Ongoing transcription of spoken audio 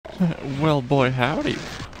Well, boy, howdy.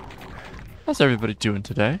 How's everybody doing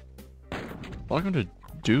today? Welcome to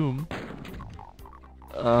Doom.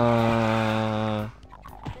 I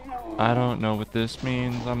don't know what this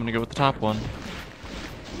means. I'm gonna go with the top one.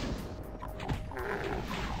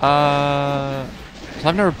 So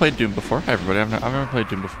I've never played Doom before. Hi, everybody. I've never played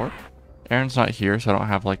Doom before. Erin's not here, so I don't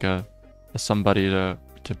have like a somebody to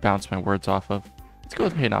bounce my words off of. Let's go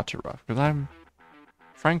with Hey Not Too Rough, because I'm,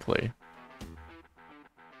 frankly,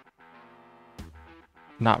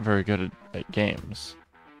 not very good at games.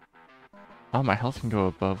 Oh, my health can go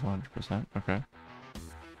above 100%. Okay.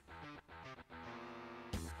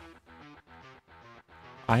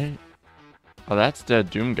 Oh, that's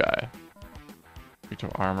dead Doom guy. To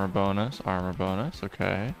armor bonus,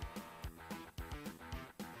 okay.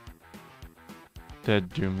 Dead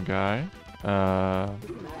Doom guy.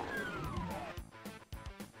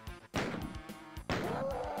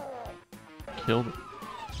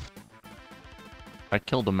 I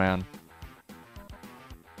killed a man.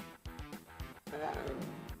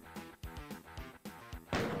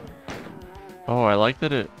 Oh, I like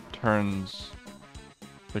that it turns...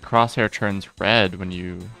 The crosshair turns red when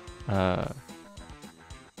you,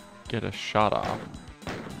 get a shot off.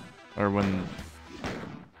 Or when,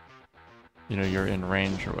 you know, you're in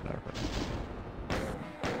range or whatever.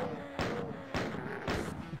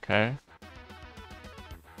 Okay.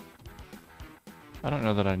 I don't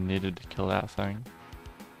know that I needed to kill that thing.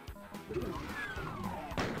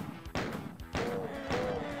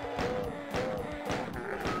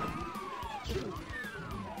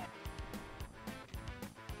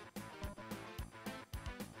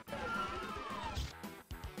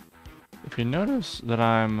 If you notice that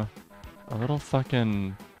I'm a little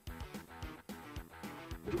fucking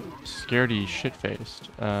scaredy shit-faced,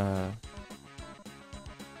 it's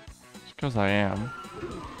because I am.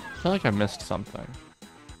 I feel like I missed something.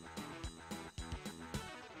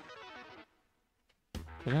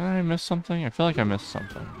 Did I miss something? I feel like I missed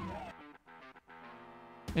something.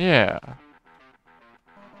 Yeah. I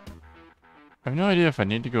have no idea if I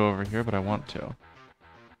need to go over here, but I want to.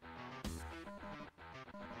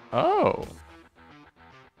 Oh.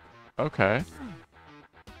 Okay.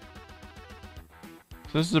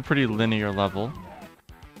 So this is a pretty linear level.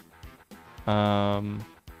 Oh.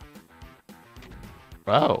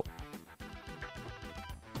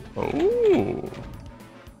 Oh.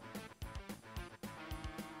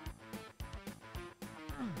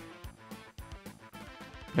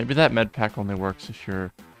 Maybe that med pack only works if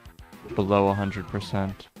you're below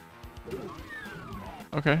 100%.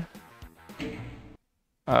 Okay.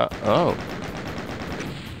 Oh.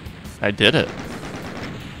 I did it.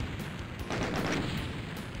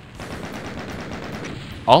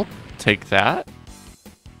 I'll take that.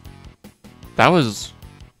 That was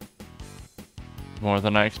more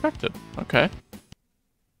than I expected. Okay.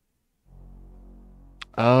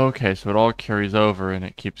 Okay, so it all carries over and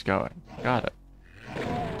it keeps going. Got it.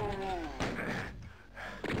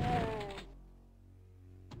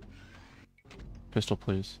 Pistol,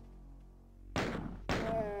 please.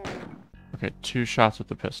 Okay, 2 shots with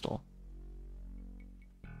the pistol.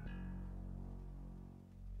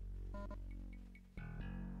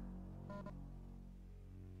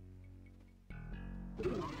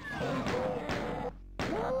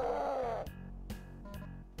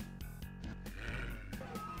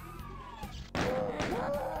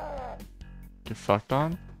 Get fucked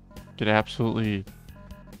on? Get absolutely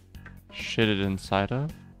shitted inside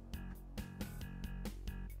of?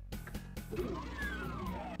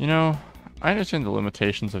 You know, I understand the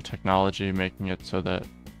limitations of technology making it so that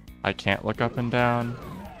I can't look up and down.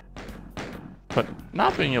 But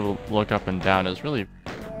not being able to look up and down is really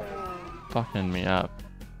fucking me up.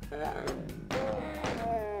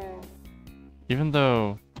 Even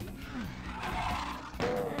though...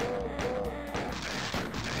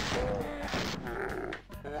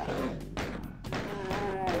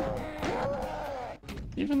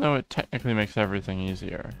 Even though it technically makes everything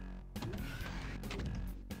easier.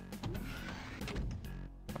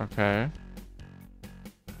 Okay.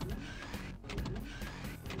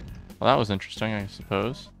 Well, that was interesting, I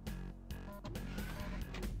suppose.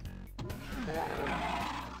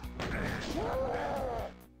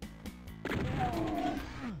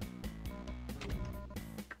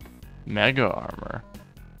 Mega armor.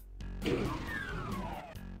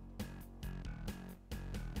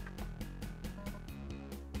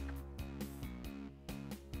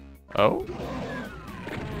 Oh?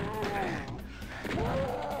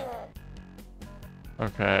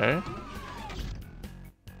 Okay.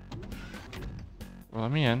 Well,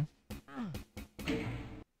 let me in.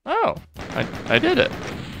 Oh, I did it.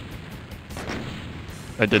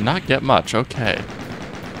 I did not get much, okay.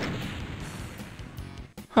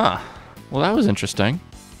 Huh. Well, that was interesting.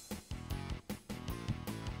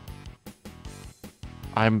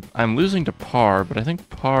 I'm losing to par, but I think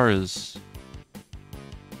par is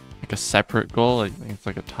like a separate goal. I think it's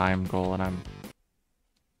like a time goal, and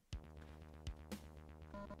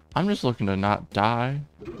I'm just looking to not die.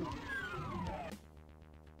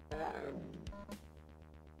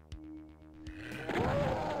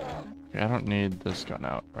 Okay, I don't need this gun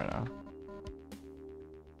out right now.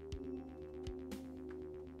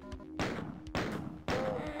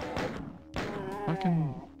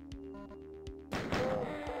 Fucking...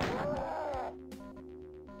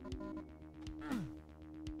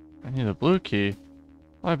 I need a blue key.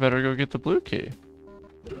 Well, I better go get the blue key.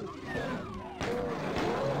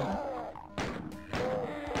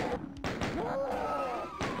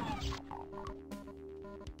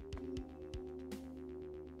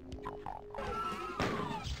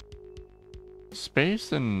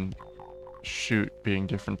 Space and shoot being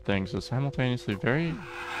different things is simultaneously very...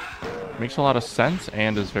 makes a lot of sense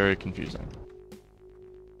and is very confusing.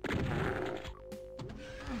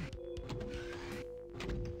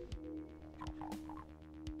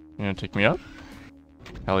 You gonna take me up?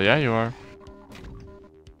 Hell yeah, you are.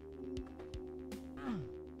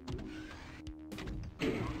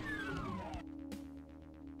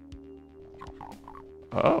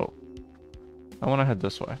 Oh. I want to head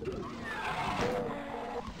this way.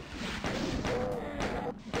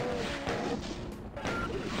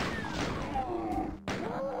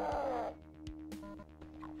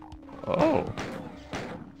 Oh.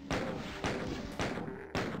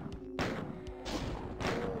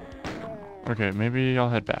 Okay, maybe I'll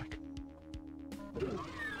head back.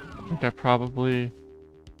 I think I probably...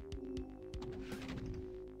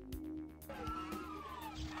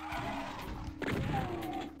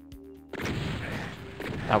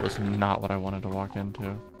 That was not what I wanted to walk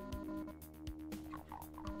into.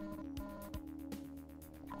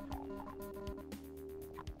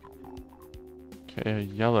 Okay, a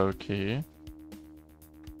yellow key.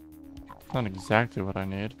 Not exactly what I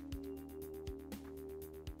need.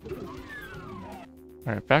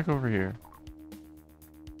 Alright, back over here.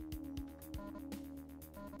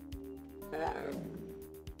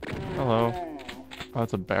 Hello. Oh,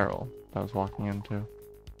 that's a barrel that I was walking into.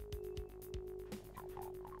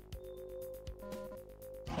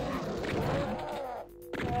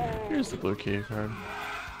 Here's the blue key card.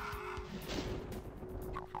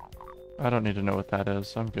 I don't need to know what that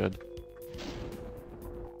is. I'm good.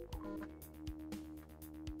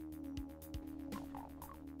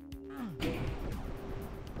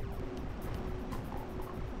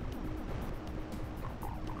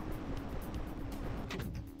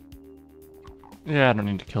 Yeah, I don't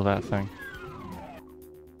need to kill that thing.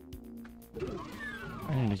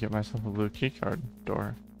 I need to get myself a blue keycard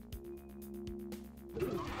door.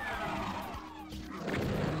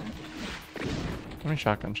 How many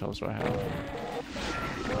shotgun shells do I have?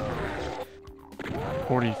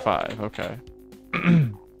 45, okay.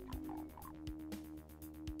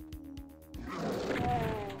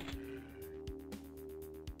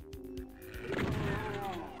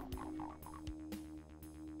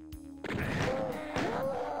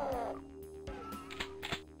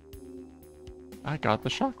 I got the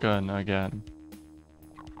shotgun again.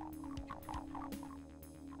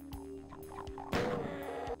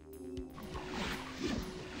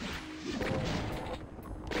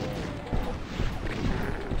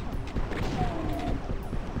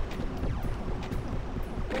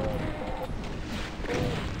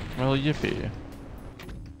 Well, yippee.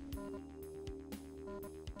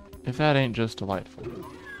 If that ain't just delightful.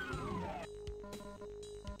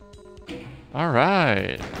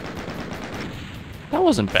 Alright. That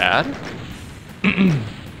wasn't bad.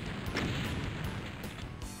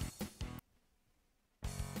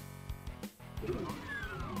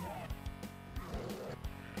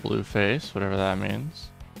 Blue face, whatever that means.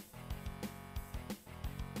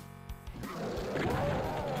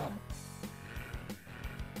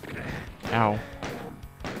 Ow.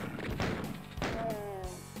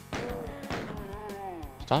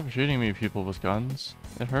 Stop shooting me, people with guns.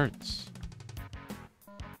 It hurts.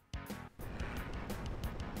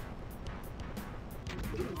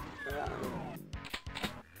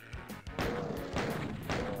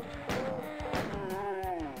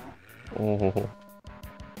 Oh.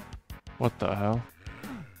 What the hell?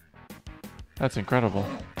 That's incredible.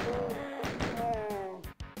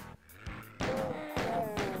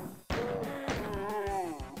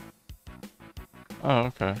 Oh,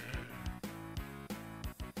 okay.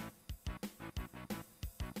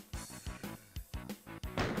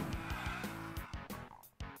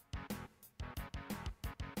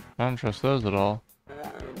 I don't trust those at all.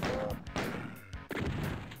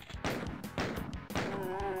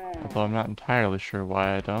 Although I'm not entirely sure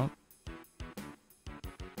why I don't.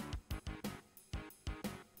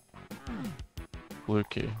 Blue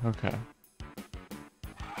key, okay.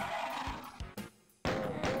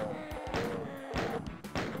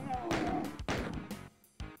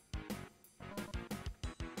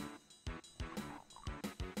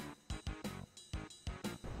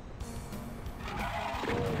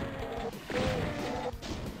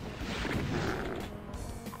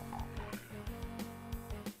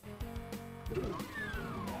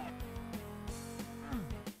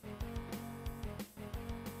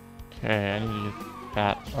 Okay, I need to get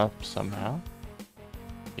that up somehow.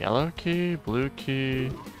 Yellow key, blue key.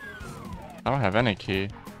 I don't have any key.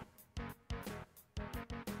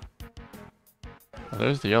 Oh,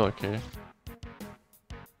 there's the yellow key.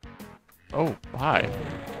 Oh, hi.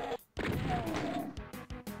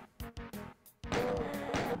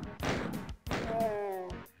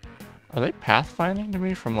 Are they pathfinding to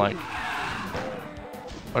me from like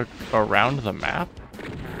around the map?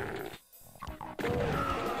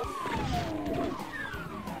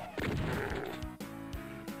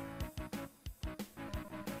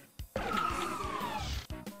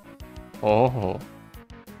 Oh.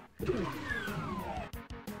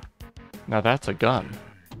 Now that's a gun.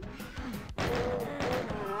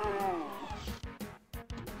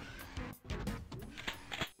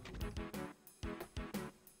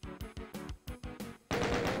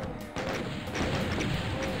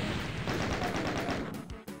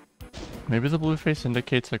 Maybe the blue face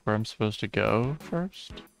indicates like where I'm supposed to go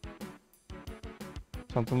first?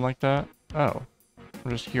 Something like that? Oh.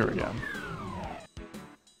 I'm just here again.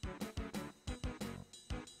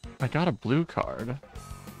 I got a blue card.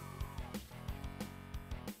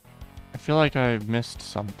 I feel like I missed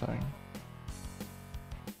something.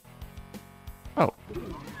 Oh.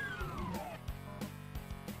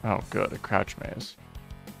 Oh, good. A crouch maze.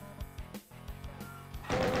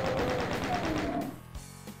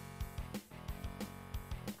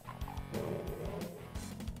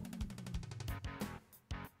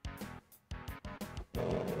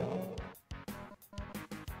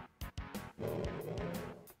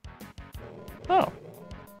 Oh.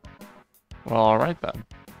 Well, alright then.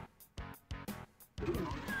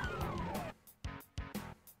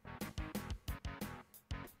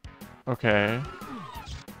 Okay.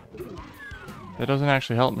 That doesn't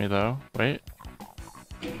actually help me though. Wait.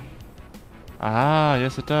 Ah,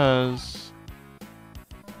 yes it does.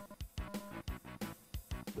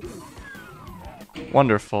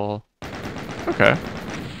 Wonderful. Okay.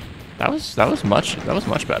 That was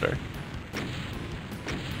much better.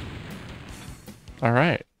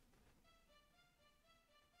 Alright.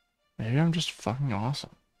 Maybe I'm just fucking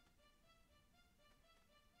awesome.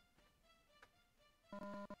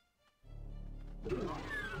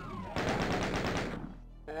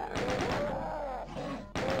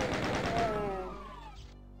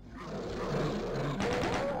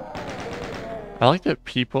 I like that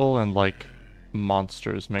people and like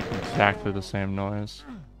monsters make exactly the same noise.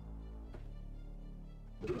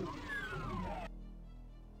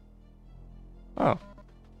 Oh.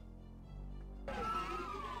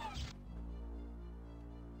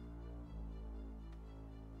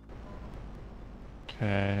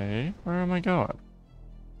 Okay, where am I going?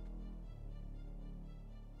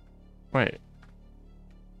 Wait.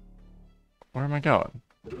 Where am I going?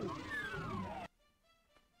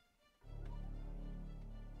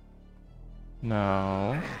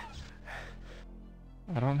 No.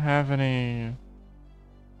 I don't have any...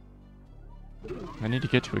 I need to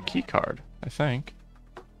get to a key card, I think.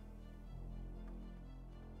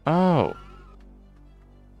 Oh.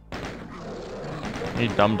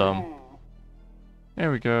 Need dum-dum.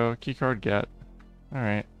 There we go, key card get.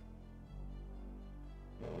 Alright.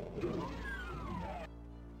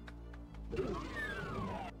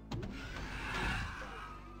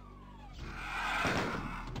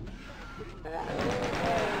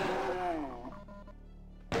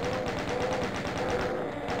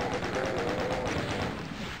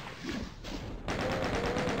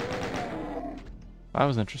 That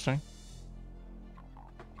was interesting.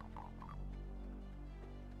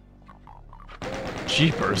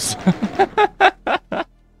 Jeepers. How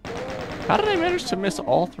did I manage to miss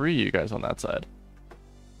all three of you guys on that side?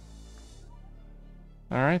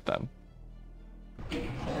 Alright then.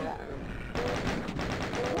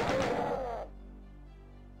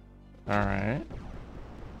 Alright.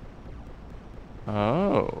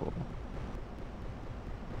 Oh.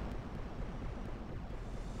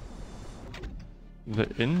 The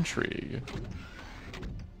intrigue.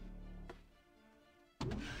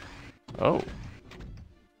 Oh.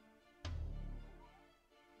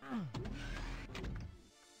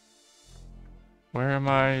 Where am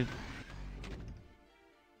I?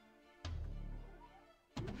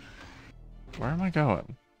 Where am I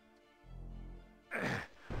going?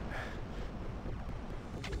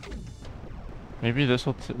 Maybe this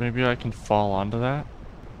will. Maybe I can fall onto that.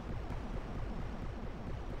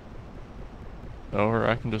 Or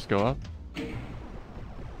I can just go up.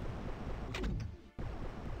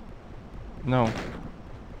 No.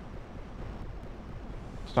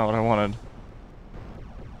 It's not what I wanted.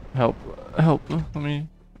 Help. Help. Let me...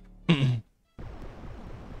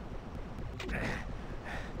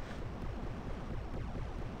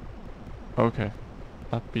 Okay.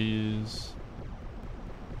 Uppies.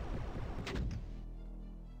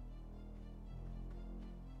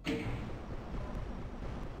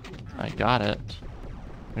 I got it.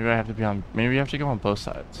 Maybe I have to be on... Maybe you have to go on both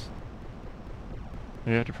sides.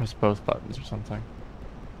 Maybe I have to press both buttons or something.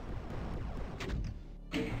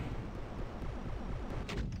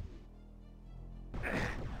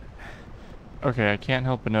 Okay, I can't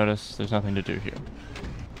help but notice there's nothing to do here.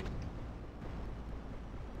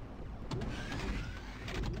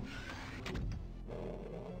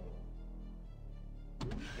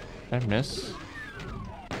 Did I miss?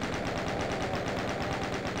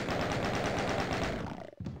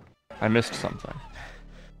 I missed something.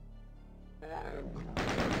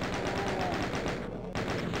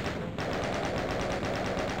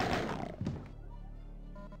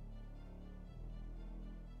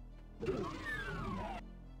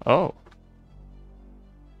 Oh.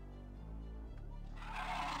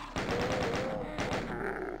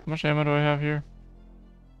 How much ammo do I have here?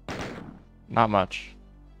 Not much.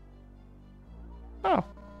 Oh.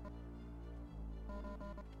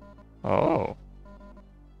 Oh.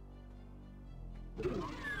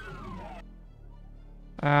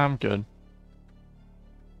 I'm good.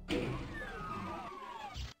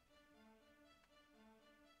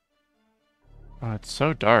 Oh, it's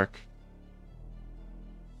so dark.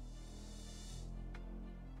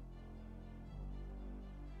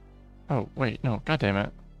 Oh, wait, no, god damn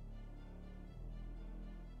it.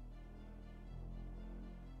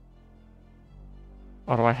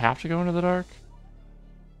 Oh, do I have to go into the dark?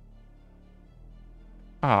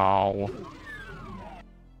 Oh.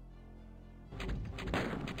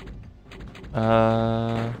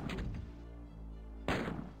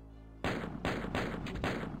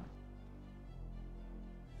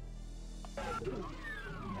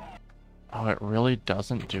 Oh, it really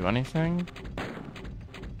doesn't do anything?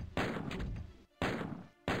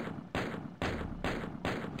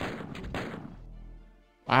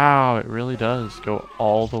 Wow, it really does go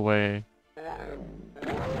all the way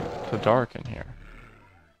to dark in here.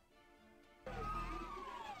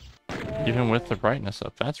 Even with the brightness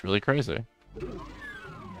up, that's really crazy.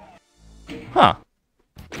 Huh.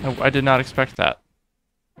 I did not expect that.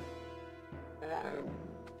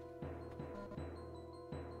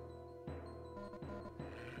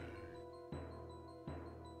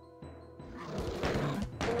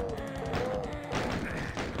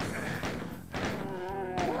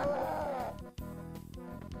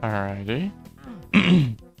 Alrighty.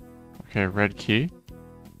 Okay, red key.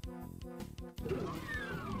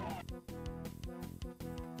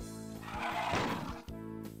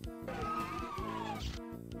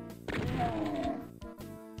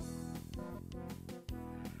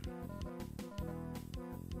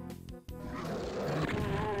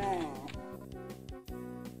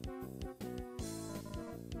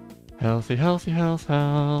 Healthy, healthy,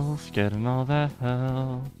 health, getting all that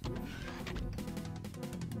health.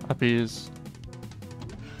 Puppies.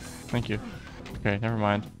 Thank you. Okay, never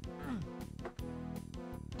mind.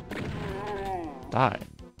 Die.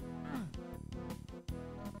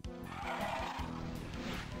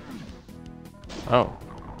 Oh.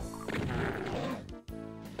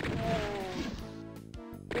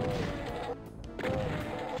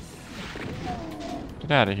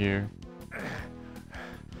 Get out of here.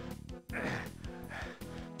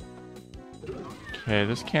 Okay,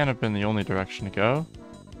 this can't have been the only direction to go.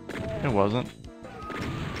 It wasn't.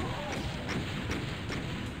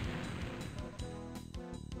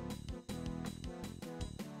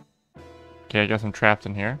 Okay, I guess I'm trapped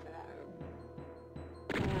in here.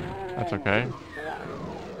 That's okay.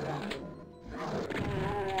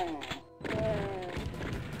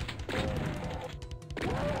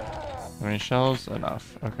 How many shells?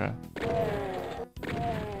 Enough. Okay.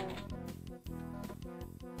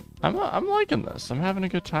 I'm liking this. I'm having a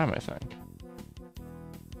good time, I think.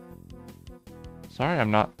 Sorry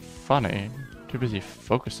I'm not funny. Too busy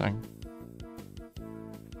focusing.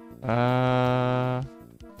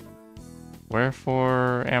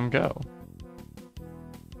 Wherefore am go?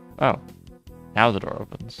 Oh. Now the door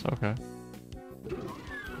opens. Okay.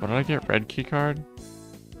 What did I get? Red key card?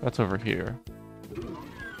 That's over here.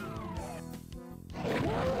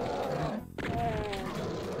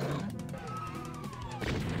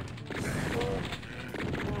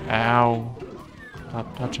 Ow.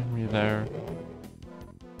 Stop touching me there.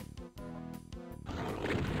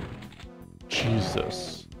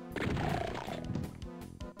 Jesus.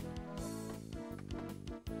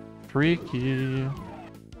 Freaky.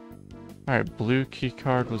 Alright, blue key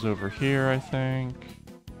card was over here, I think.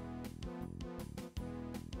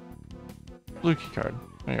 Blue key card.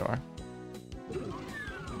 There you are.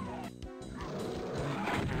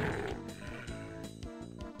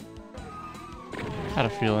 Had a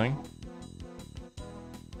feeling.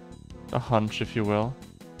 A hunch, if you will.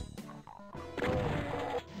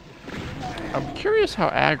 I'm curious how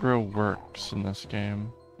aggro works in this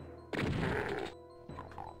game.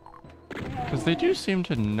 Because they do seem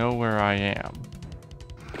to know where I am.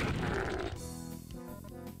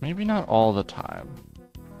 Maybe not all the time.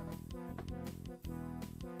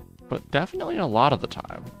 But definitely a lot of the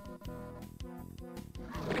time.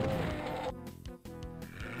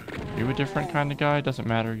 You a different kind of guy? Doesn't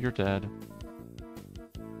matter, you're dead.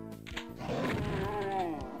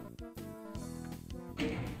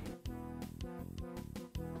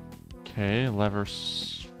 Okay, lever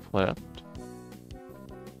flipped.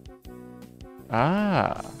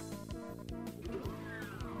 Ah.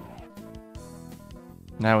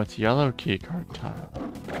 Now it's yellow keycard time.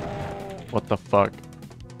 What the fuck?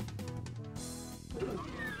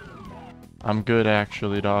 I'm good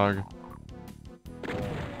actually, dog.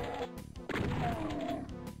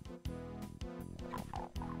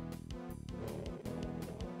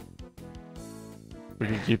 We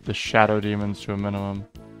can keep the shadow demons to a minimum.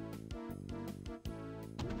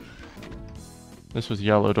 This was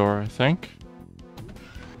yellow door, I think.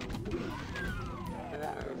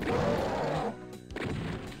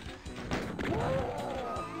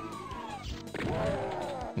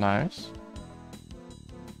 Nice.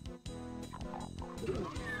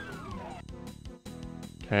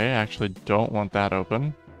 Okay, I actually don't want that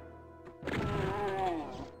open.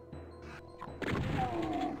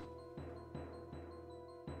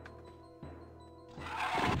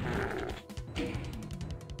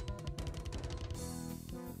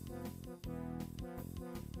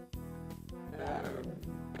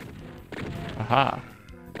 Aha.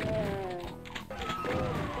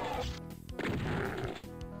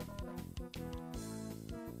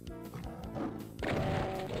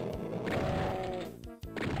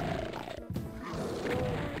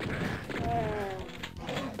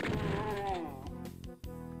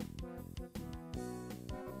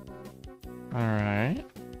 Alright.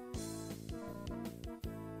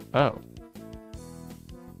 Oh.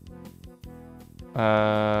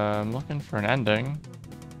 I'm looking for an ending.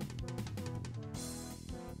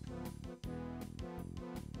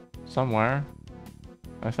 Somewhere,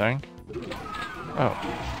 I think. Oh.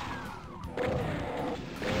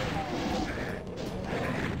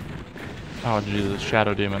 Oh Jesus,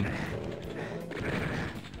 shadow demon.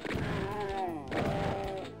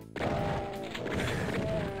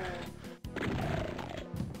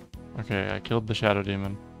 Okay, I killed the shadow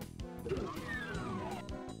demon.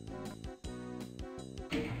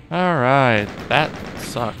 Alright, that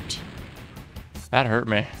sucked. That hurt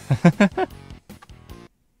me.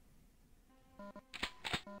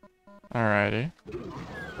 Alrighty.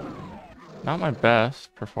 Not my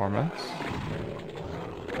best performance.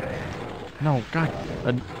 No, God.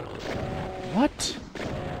 What?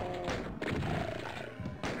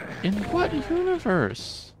 In what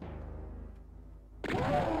universe?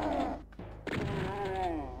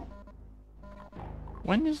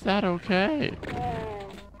 When is that okay?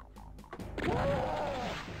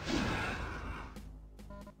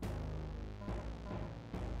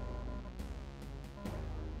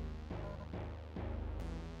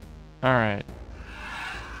 Alright.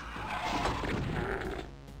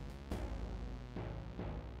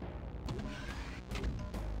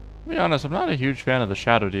 To be honest, I'm not a huge fan of the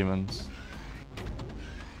shadow demons.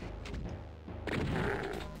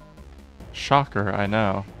 Shocker, I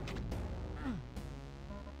know.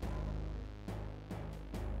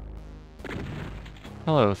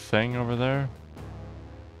 Hello, thing over there.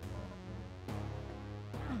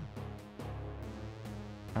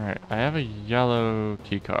 Alright, I have a yellow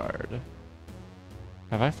keycard.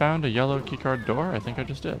 Have I found a yellow keycard door? I think I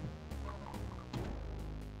just did.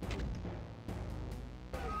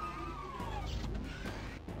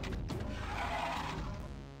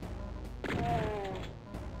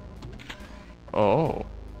 Oh.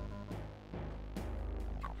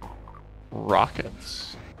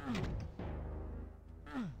 rockets.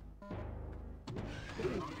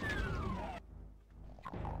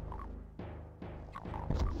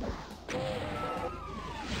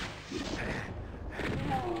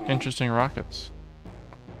 Interesting rockets.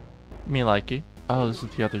 Me likey. Oh, this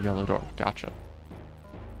is the other yellow door. Gotcha.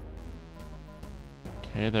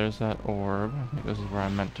 Okay, there's that orb. I think this is where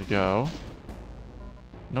I'm meant to go.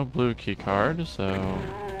 No blue key card, so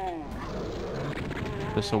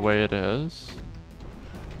this away it is.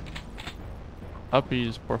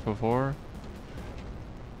 Uppies, por favor.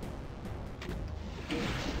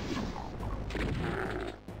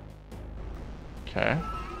 Okay. I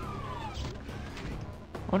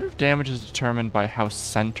wonder if damage is determined by how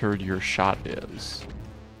centered your shot is.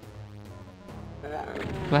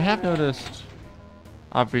 'Cause I have noticed,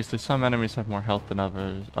 obviously some enemies have more health than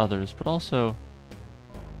others, but also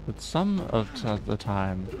with some of the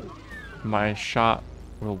time, my shot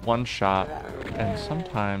will one-shot, and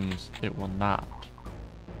sometimes it will not.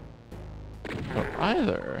 So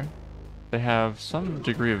either they have some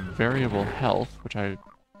degree of variable health, which I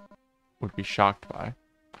would be shocked by,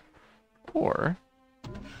 or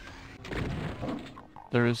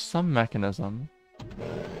there is some mechanism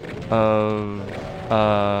of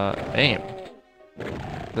aim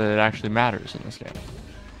that actually matters in this game,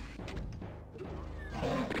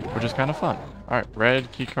 which is kind of fun. Alright,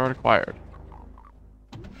 red keycard acquired.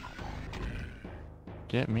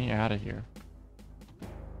 Get me out of here.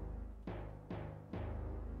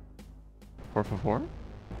 Por favor?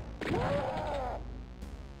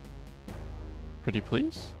 Pretty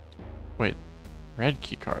please? Wait, red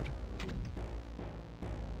keycard.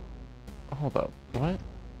 Hold up, what?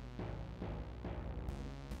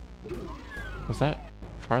 Was that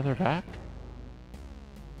farther back?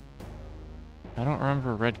 I don't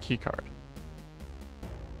remember a red keycard.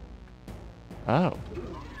 Oh.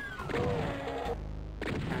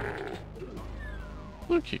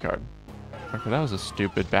 Blue keycard. Okay, that was a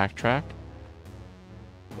stupid backtrack.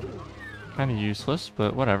 Kind of useless,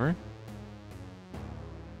 but whatever.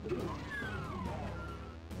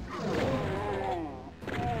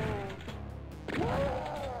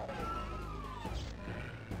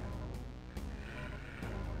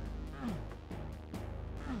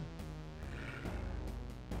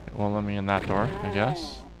 It won't let me in that door, I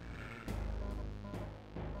guess.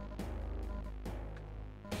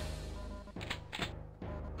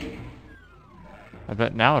 I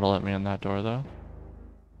bet now it'll let me in that door, though.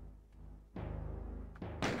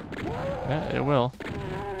 Yeah, it will.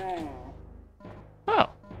 Oh.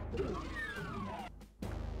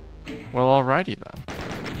 Well, alrighty then.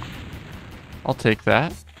 I'll take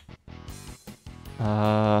that.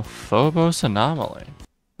 Phobos Anomaly.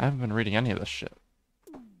 I haven't been reading any of this shit.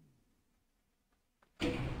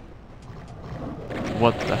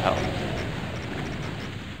 What the hell?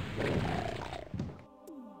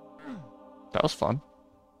 That was fun.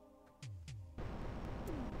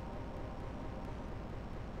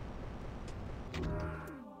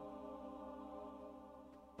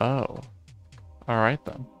 Oh. Alright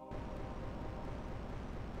then.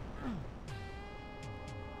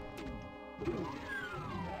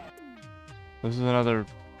 This is another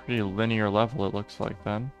pretty linear level, it looks like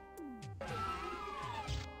then.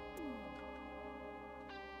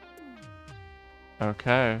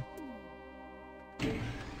 Okay.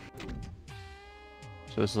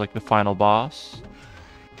 So this is like the final boss.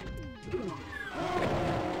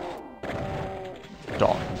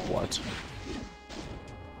 Dog blood.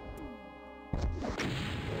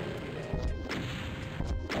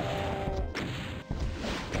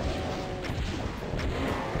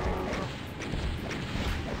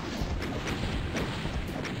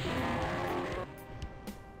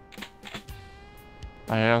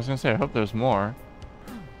 I was gonna say, I hope there's more.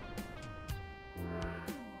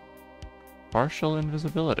 Partial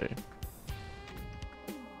invisibility.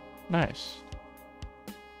 Nice.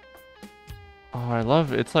 Oh, I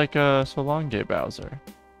love it's like a So Long Gay Bowser.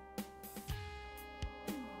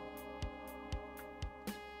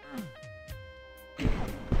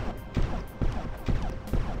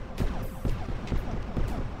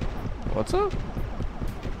 What's up?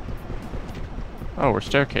 Oh, we're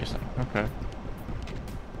staircasing. Okay.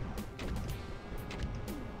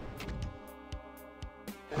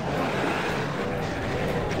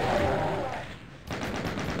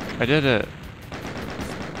 I did it.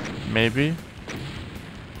 Maybe.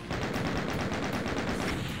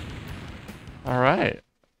 Alright.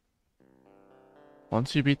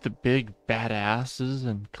 Once you beat the big badasses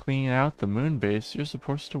and clean out the moon base, you're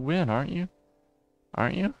supposed to win, aren't you?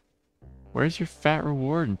 Aren't you? Where's your fat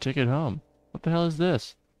reward and ticket home? What the hell is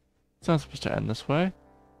this? It's not supposed to end this way.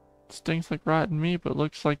 Stinks like rotten meat, but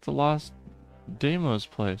looks like the lost Damo's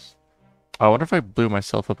place. I wonder if I blew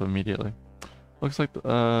myself up immediately. Looks like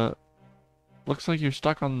you're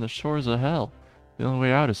stuck on the shores of hell. The only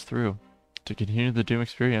way out is through. To continue the Doom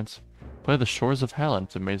experience, play The Shores of Hell and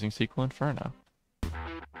its amazing sequel Inferno.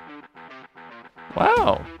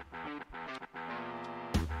 Wow!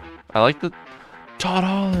 I like the Todd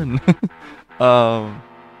Holland. I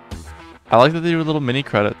like that they do little mini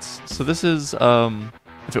credits. So this is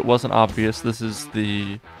if it wasn't obvious, this is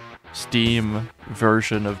the Steam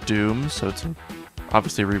version of Doom. So it's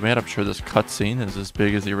obviously remade. I'm sure this cutscene is as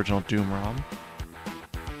big as the original Doom ROM.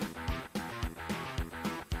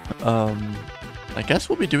 I guess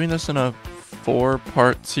we'll be doing this in a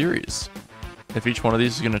 4-part series. If each one of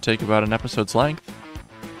these is going to take about an episode's length.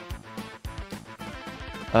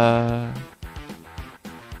 I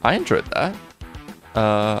enjoyed that.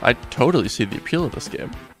 I totally see the appeal of this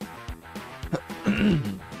game.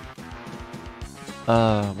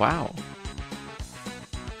 Wow.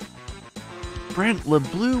 Brent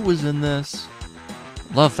LeBlue was in this.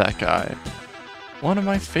 Love that guy. One of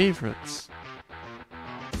my favorites.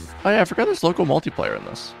 Oh yeah, I forgot there's local multiplayer in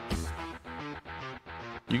this.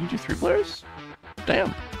 You can do 3 players?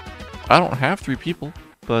 Damn. I don't have 3 people,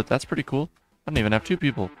 but that's pretty cool. I don't even have 2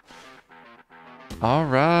 people.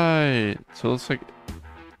 Alright. So it looks like...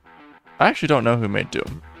 I actually don't know who made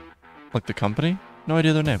Doom. Like the company? No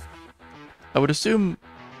idea their name. I would assume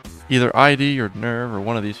either ID or Nerve or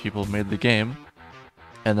one of these people made the game.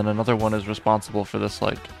 And then another one is responsible for this,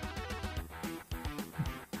 like...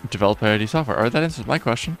 develop by ID software. Alright, that answers my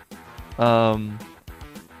question.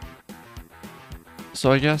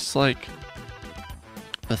 So I guess, like...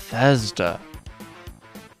 Bethesda.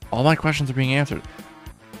 All my questions are being answered.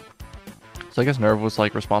 So I guess Nerve was,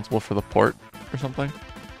 like, responsible for the port or something?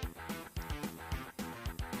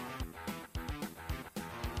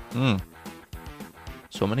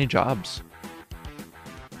 So many jobs.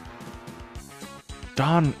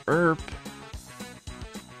 Don Earp.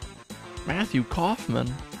 Matthew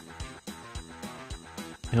Kaufman.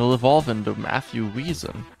 He'll evolve into Matthew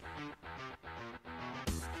Wiesen.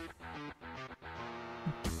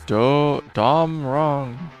 Dom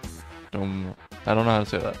wrong. Dom. I don't know how to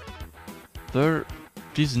say that.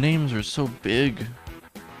 These names are so big.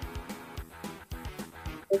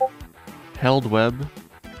 Held Web.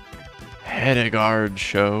 Hedegaard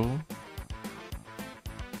Show.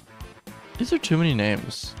 These are too many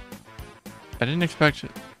names. I didn't expect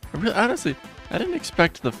it. Honestly, I didn't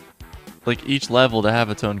expect each level to have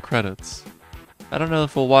its own credits. I don't know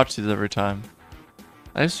if we'll watch these every time.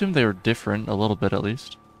 I assumed they were different, a little bit at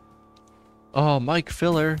least. Oh, Mike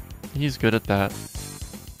Filler. He's good at that.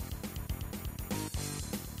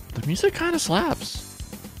 The music kind of slaps.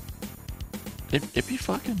 It be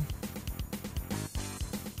fucking.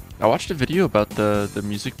 I watched a video about the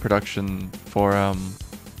music production for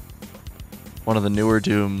one of the newer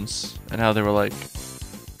Dooms and how they were like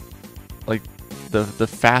the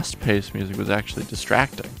fast-paced music was actually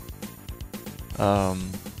distracting.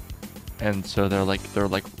 And so they're like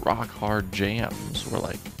rock hard jams were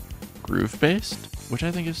like groove based, which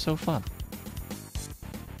I think is so fun.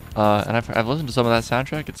 And I've listened to some of that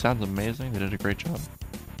soundtrack. It sounds amazing. They did a great job.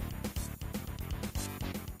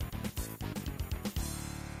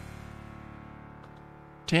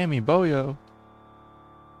 Tammy Boyo.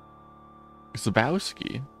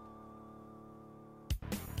 Zabowski.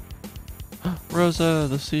 Rosa,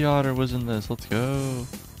 the Sea Otter was in this. Let's go.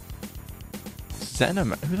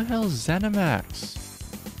 Zenimax. Who the hell is Zenimax?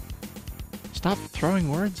 Stop throwing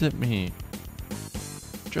words at me.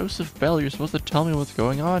 Joseph Bell, you're supposed to tell me what's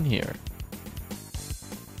going on here.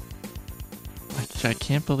 I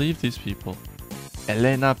can't believe these people.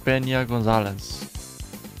 Elena Peña Gonzalez.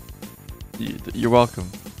 You're welcome.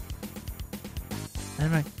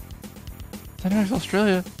 ZeniMax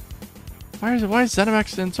Australia? Why is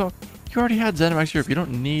ZeniMax in so... You already had ZeniMax Europe. You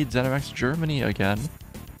don't need ZeniMax Germany again.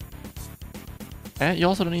 And you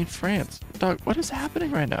also don't need France. Dog, what is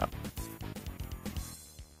happening right now?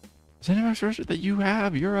 ZeniMax Russia that you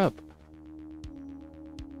have Europe.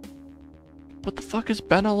 What the fuck is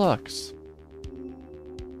Benelux?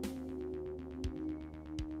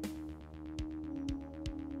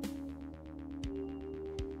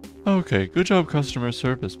 Okay, good job customer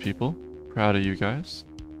service, people. Proud of you guys.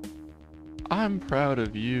 I'm proud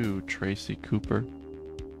of you, Tracy Cooper.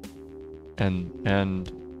 And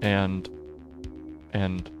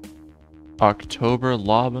October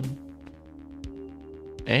Lobbin.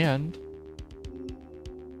 And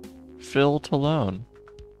Phil Talone.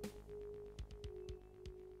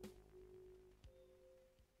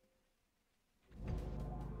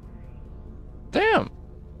 Damn.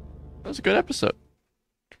 That was a good episode.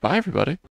 Bye, everybody.